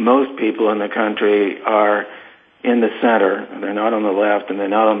most people in the country are in the center. They're not on the left and they're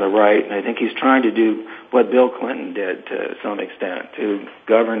not on the right. And I think he's trying to do what Bill Clinton did to some extent, to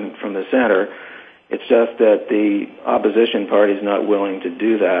govern from the center. It's just that the opposition party is not willing to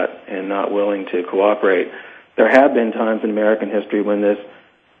do that and not willing to cooperate. There have been times in American history when this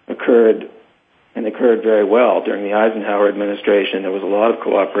occurred, and occurred very well. During the Eisenhower administration, there was a lot of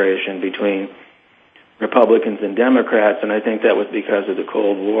cooperation between Republicans and Democrats, and I think that was because of the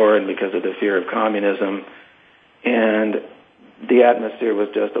Cold War and because of the fear of communism. And the atmosphere was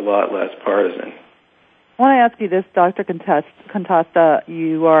just a lot less partisan. I want to ask you this, Dr. Contasta.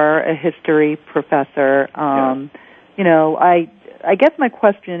 You are a history professor. I guess my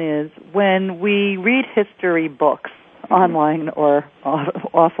question is, when we read history books, online or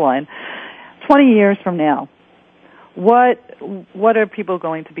offline, 20 years from now, what are people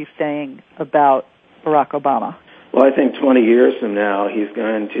going to be saying about Barack Obama? Well, I think 20 years from now, he's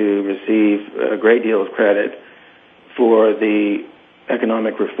going to receive a great deal of credit for the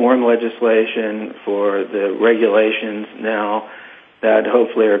economic reform legislation, for the regulations now that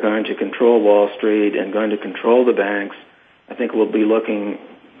hopefully are going to control Wall Street and going to control the banks. I think we'll be looking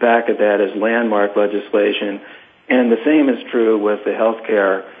back at that as landmark legislation. And the same is true with the health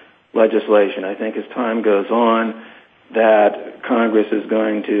care legislation. I think as time goes on, that Congress is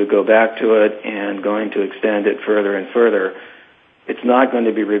going to go back to it and going to extend it further and further. It's not going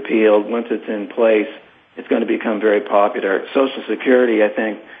to be repealed. Once it's in place, it's going to become very popular. Social Security, I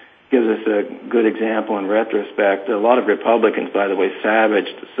think, gives us a good example in retrospect. A lot of Republicans, by the way,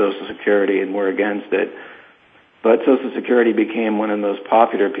 savaged Social Security and were against it. But Social Security became one of the most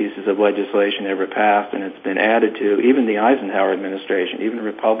popular pieces of legislation ever passed, and it's been added to. Even the Eisenhower administration, even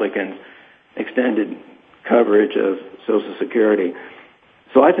Republicans, extended coverage of Social Security.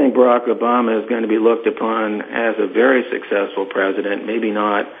 So I think Barack Obama is going to be looked upon as a very successful president, maybe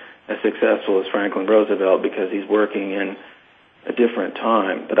not as successful as Franklin Roosevelt because he's working in a different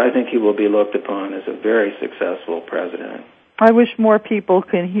time, but I think he will be looked upon as a very successful president. I wish more people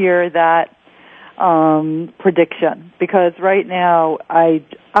can hear that prediction, because right now, I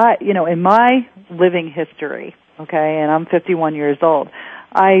in my living history, okay, and I'm 51 years old,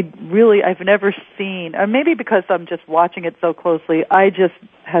 I've never seen, or maybe because I'm just watching it so closely, I just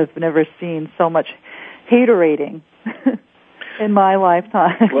have never seen so much haterating in my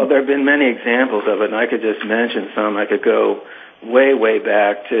lifetime. Well, there have been many examples of it, and I could just mention some. I could go way, way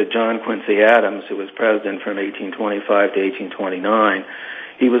back to John Quincy Adams, who was president from 1825 to 1829.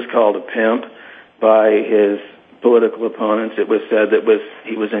 He was called a pimp by his political opponents. It was said that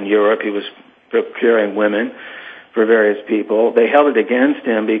he was in Europe, he was procuring women for various people. They held it against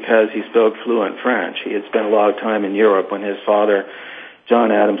him because he spoke fluent French. He had spent a lot of time in Europe when his father,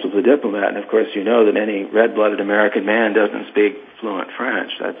 John Adams, was a diplomat. And, of course, you know that any red-blooded American man doesn't speak fluent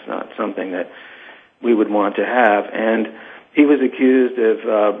French. That's not something that we would want to have. And he was accused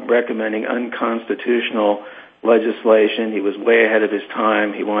of recommending unconstitutional legislation. He was way ahead of his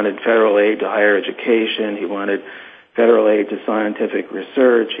time. He wanted federal aid to higher education. He wanted federal aid to scientific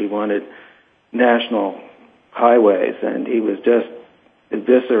research. He wanted national highways, and he was just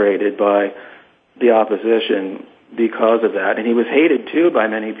eviscerated by the opposition because of that. And he was hated, too, by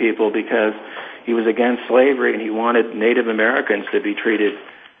many people because he was against slavery and he wanted Native Americans to be treated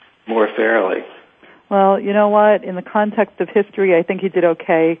more fairly. Well, you know what? In the context of history, I think he did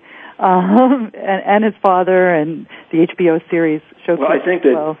okay. And his father and the HBO series showcased. Well, I think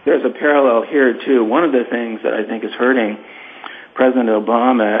that there's a parallel here, too. One of the things that I think is hurting President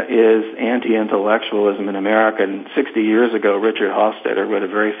Obama is anti-intellectualism in America. And 60 years ago, Richard Hofstadter wrote a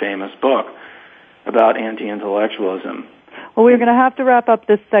very famous book about anti-intellectualism. Well, we're going to have to wrap up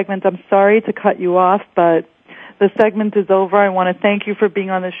this segment. I'm sorry to cut you off, but the segment is over. I want to thank you for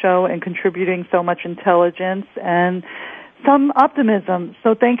being on the show and contributing so much intelligence and some optimism.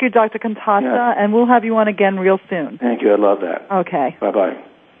 So thank you, Dr. Cantata, and we'll have you on again real soon. Thank you. I love that. Okay. Bye-bye.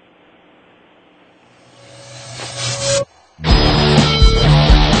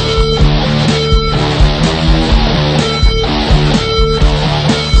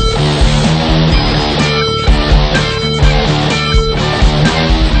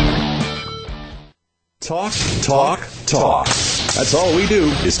 Talk, talk, talk. That's all we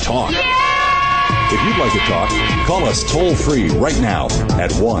do is talk. If you'd like to talk, call us toll-free right now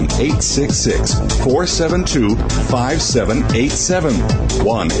at 1-866-472-5787.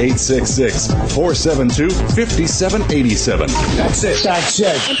 1-866-472-5787. That's it.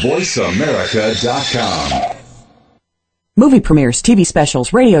 VoiceAmerica.com. Movie premieres, TV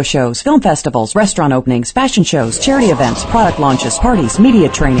specials, radio shows, film festivals, restaurant openings, fashion shows, charity events, product launches, parties, media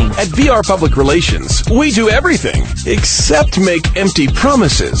training. At VR Public Relations, we do everything except make empty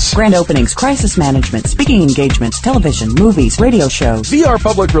promises. Grand openings, crisis management, speaking engagements, television, movies, radio shows. VR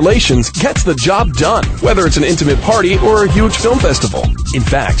Public Relations gets the job done, whether it's an intimate party or a huge film festival. In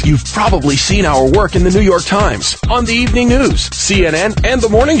fact, you've probably seen our work in the New York Times, on the evening news, CNN, and the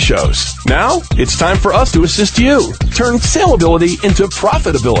morning shows. Now, it's time for us to assist you. Turn saleability into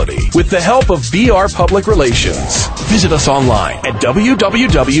profitability with the help of VR Public Relations. Visit us online at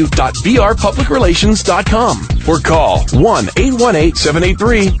www.vrpublicrelations.com or call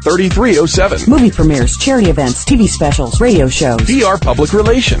 1-818-783-3307. Movie premieres, charity events, TV specials, radio shows. VR Public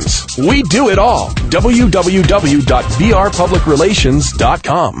Relations. We do it all.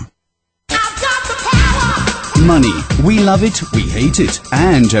 www.vrpublicrelations.com. Money. We love it, we hate it,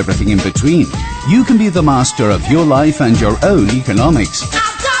 and everything in between. You can be the master of your life and your own economics.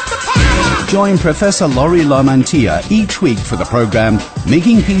 Join Professor Laurie Lamantia each week for the program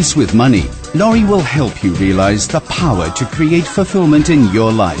Making Peace with Money. Laurie will help you realize the power to create fulfillment in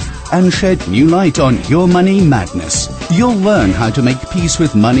your life and shed new light on your money madness. You'll learn how to make peace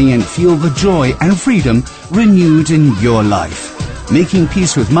with money and feel the joy and freedom renewed in your life. Making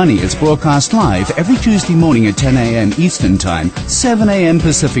Peace with Money is broadcast live every Tuesday morning at 10 a.m. Eastern Time, 7 a.m.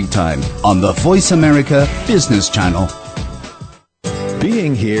 Pacific Time on the Voice America Business Channel.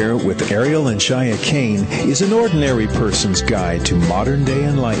 Being Here with Ariel and Shia Kane is an ordinary person's guide to modern-day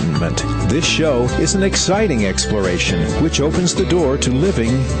enlightenment. This show is an exciting exploration which opens the door to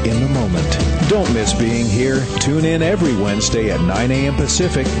living in the moment. Don't miss Being Here. Tune in every Wednesday at 9 a.m.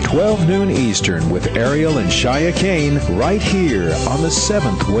 Pacific, 12 noon Eastern with Ariel and Shia Kane right here on the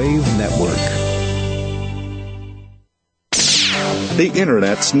Seventh Wave Network. The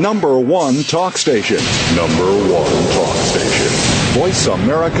Internet's #1 talk station. #1 talk station.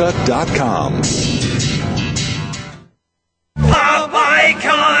 VoiceAmerica.com. Pop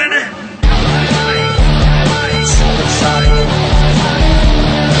icon.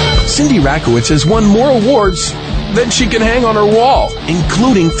 Cindy Rakowitz has won more awards than she can hang on her wall,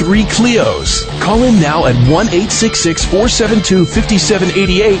 including 3 Clios. Call in now at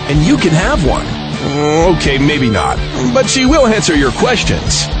 1-866-472-5788 and you can have one. Okay, maybe not, but she will answer your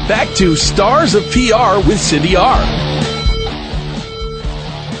questions. Back to Stars of PR with Cindy R.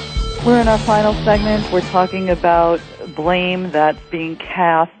 We're in our final segment. We're talking about blame that's being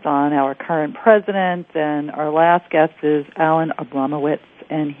cast on our current president, and our last guest is Alan Abramowitz,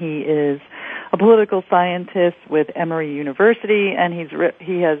 and he is a political scientist with Emery University, and he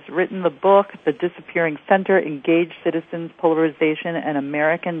has written the book, The Disappearing Center, Engaged Citizens, Polarization and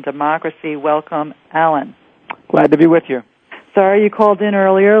American Democracy. Welcome, Alan. Glad to be with you. Sorry you called in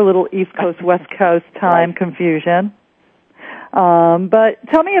earlier, a little East Coast, West Coast time confusion. But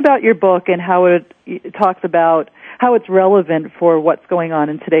tell me about your book and how it talks about how it's relevant for what's going on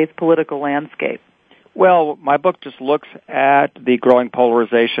in today's political landscape. Well, my book just looks at the growing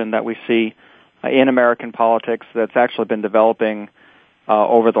polarization that we see in American politics that's actually been developing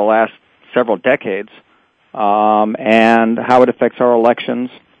over the last several decades, and how it affects our elections,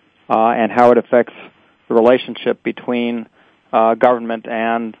 and how it affects the relationship between government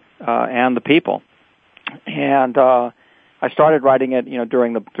and the people. And I started writing it,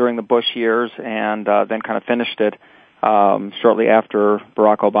 during the Bush years, and then kind of finished it shortly after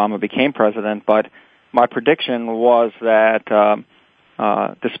Barack Obama became president. But my prediction was that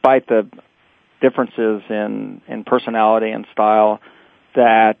despite the differences in personality and style,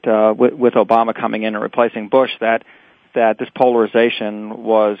 that with Obama coming in and replacing Bush, that this polarization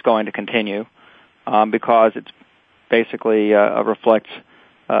was going to continue because it's basically reflects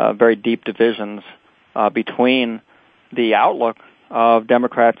very deep divisions between the outlook of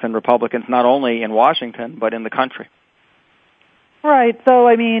Democrats and Republicans, not only in Washington, but in the country. Right. So,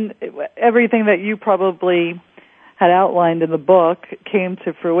 I mean, everything that you probably had outlined in the book came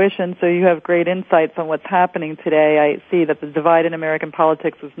to fruition, so you have great insights on what's happening today. I see that the divide in American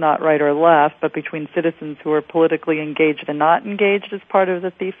politics is not right or left, but between citizens who are politically engaged and not engaged is part of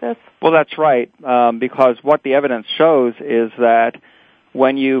the thesis? Well, that's right, because what the evidence shows is that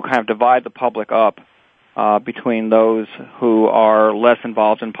when you kind of divide the public up between those who are less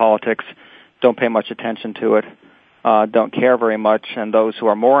involved in politics, don't pay much attention to it, don't care very much, and those who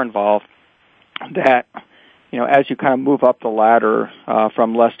are more involved, that as you kind of move up the ladder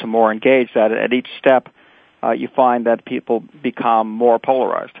from less to more engaged, that at each step you find that people become more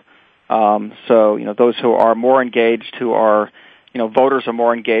polarized. So those who are more engaged, who are voters are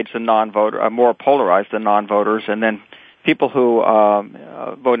more engaged than non-voters, are more polarized than non-voters, and then people who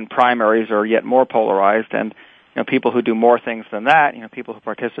vote in primaries are yet more polarized, and people who do more things than that, people who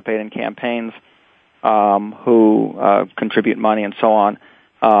participate in campaigns, who contribute money and so on,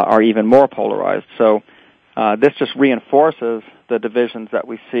 are even more polarized. So this just reinforces the divisions that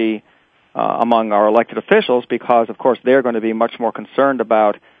we see among our elected officials because, of course, they're going to be much more concerned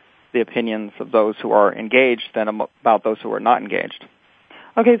about the opinions of those who are engaged than about those who are not engaged.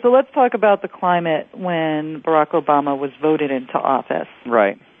 Okay, so let's talk about the climate when Barack Obama was voted into office.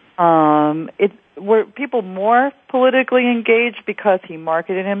 Right. Were people more politically engaged because he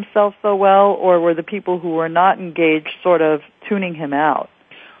marketed himself so well, or were the people who were not engaged sort of tuning him out?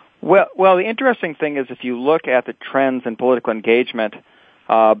 Well, the interesting thing is if you look at the trends in political engagement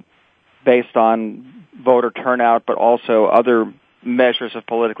based on voter turnout, but also other measures of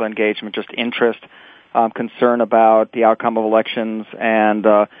political engagement, just interest, concern about the outcome of elections, and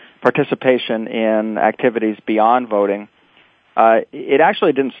participation in activities beyond voting, it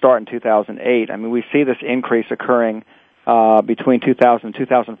actually didn't start in 2008. I mean, we see this increase occurring between 2000 and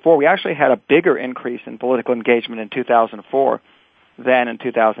 2004. We actually had a bigger increase in political engagement in 2004 than in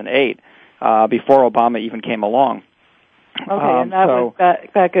 2008, before Obama even came along. Okay, and that was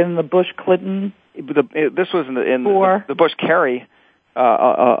back in the Bush-Clinton? This was in the Bush-Kerry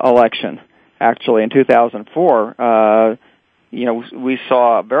election, actually, in 2004. We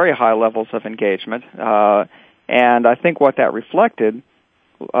saw very high levels of engagement, and I think what that reflected,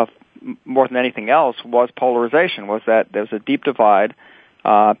 more than anything else, was polarization, was that there's a deep divide.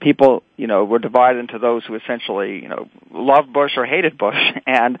 People, were divided into those who essentially, loved Bush or hated Bush,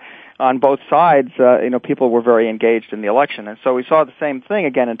 and on both sides, people were very engaged in the election. And so we saw the same thing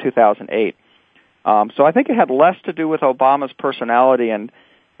again in 2008. So I think it had less to do with Obama's personality and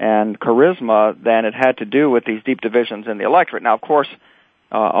charisma than it had to do with these deep divisions in the electorate. Now, of course,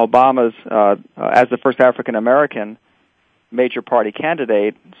 Obama's, as the first African-American major party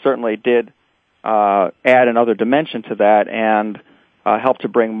candidate, certainly did add another dimension to that and helped to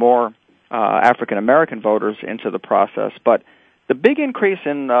bring more African-American voters into the process. But the big increase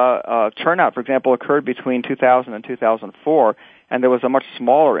in turnout, for example, occurred between 2000 and 2004, and there was a much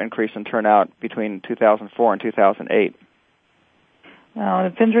smaller increase in turnout between 2004 and 2008. Oh,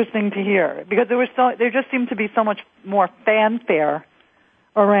 it's interesting to hear because there just seemed to be so much more fanfare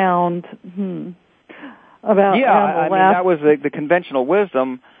around about. Yeah, I mean that was the conventional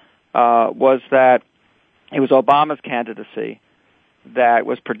wisdom was that it was Obama's candidacy that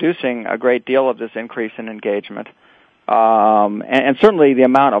was producing a great deal of this increase in engagement, and certainly the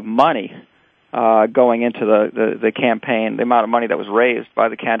amount of money going into the campaign, the amount of money that was raised by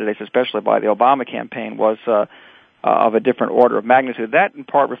the candidates, especially by the Obama campaign, was of a different order of magnitude. That, in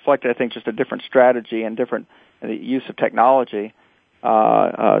part, reflected, I think, just a different strategy and different use of technology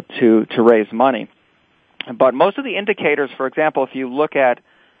to raise money. But most of the indicators, for example, if you look at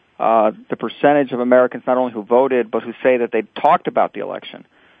the percentage of Americans not only who voted but who say that they talked about the election,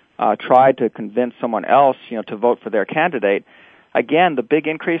 tried to convince someone else, to vote for their candidate. Again, the big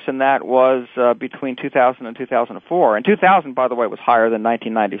increase in that was between 2000 and 2004. And 2000, by the way, was higher than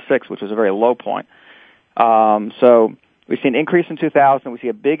 1996, which was a very low point. So we see an increase in 2000. We see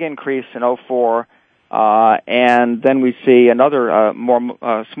a big increase in 2004. And then we see another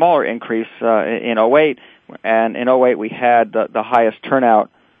smaller increase in 2008. And in 2008, we had the highest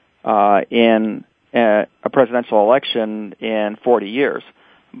turnout in a presidential election in 40 years,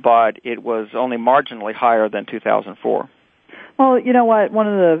 but it was only marginally higher than 2004. Well, you know what? One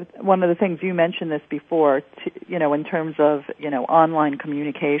of the things you mentioned this before, in terms of online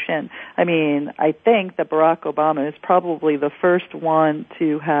communication. I mean, I think that Barack Obama is probably the first one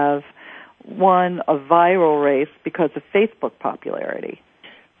to have won a viral race because of Facebook popularity.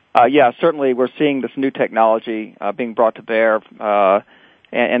 Yeah, certainly we're seeing this new technology being brought to bear,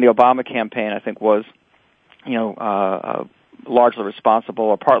 and the Obama campaign, I think, was, largely responsible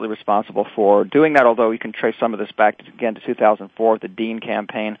or partly responsible for doing that, although you can trace some of this back again to 2004, the Dean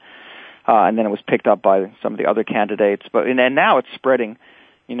campaign, and then it was picked up by some of the other candidates. And now it's spreading,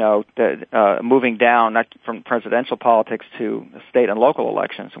 moving down not from presidential politics to state and local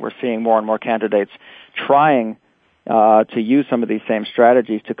elections. We're seeing more and more candidates trying to use some of these same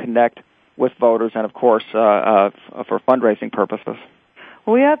strategies to connect with voters and, of course, for fundraising purposes.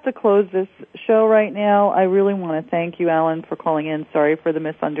 Well, we have to close this show right now. I really want to thank you, Alan, for calling in. Sorry for the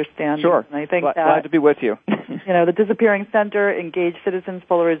misunderstanding. Sure. And I think glad to be with you. The Disappearing Center, Engaged Citizens,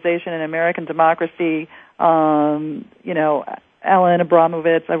 Polarization and American Democracy, Alan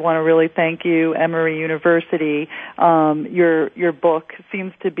Abramowitz, I want to really thank you, Emery University. Your book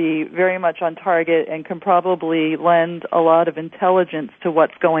seems to be very much on target and can probably lend a lot of intelligence to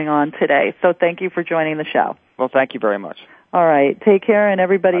what's going on today. So thank you for joining the show. Well, thank you very much. All right. Take care, and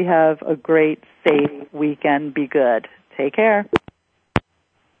everybody have a great, safe weekend. Be good. Take care.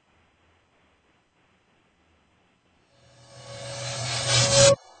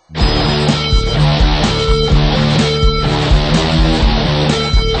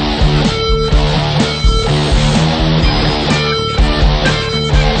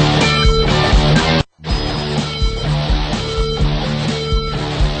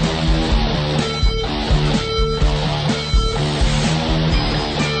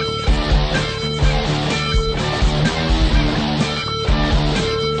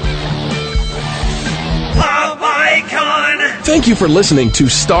 Thank you for listening to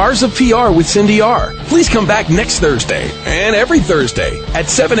Stars of PR with Cindy R. Please come back next Thursday and every Thursday at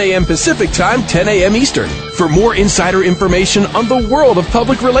 7 a.m. Pacific Time, 10 a.m. Eastern for more insider information on the world of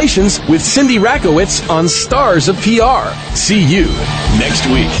public relations with Cindy Rakowitz on Stars of PR. See you next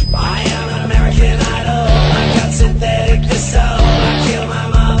week.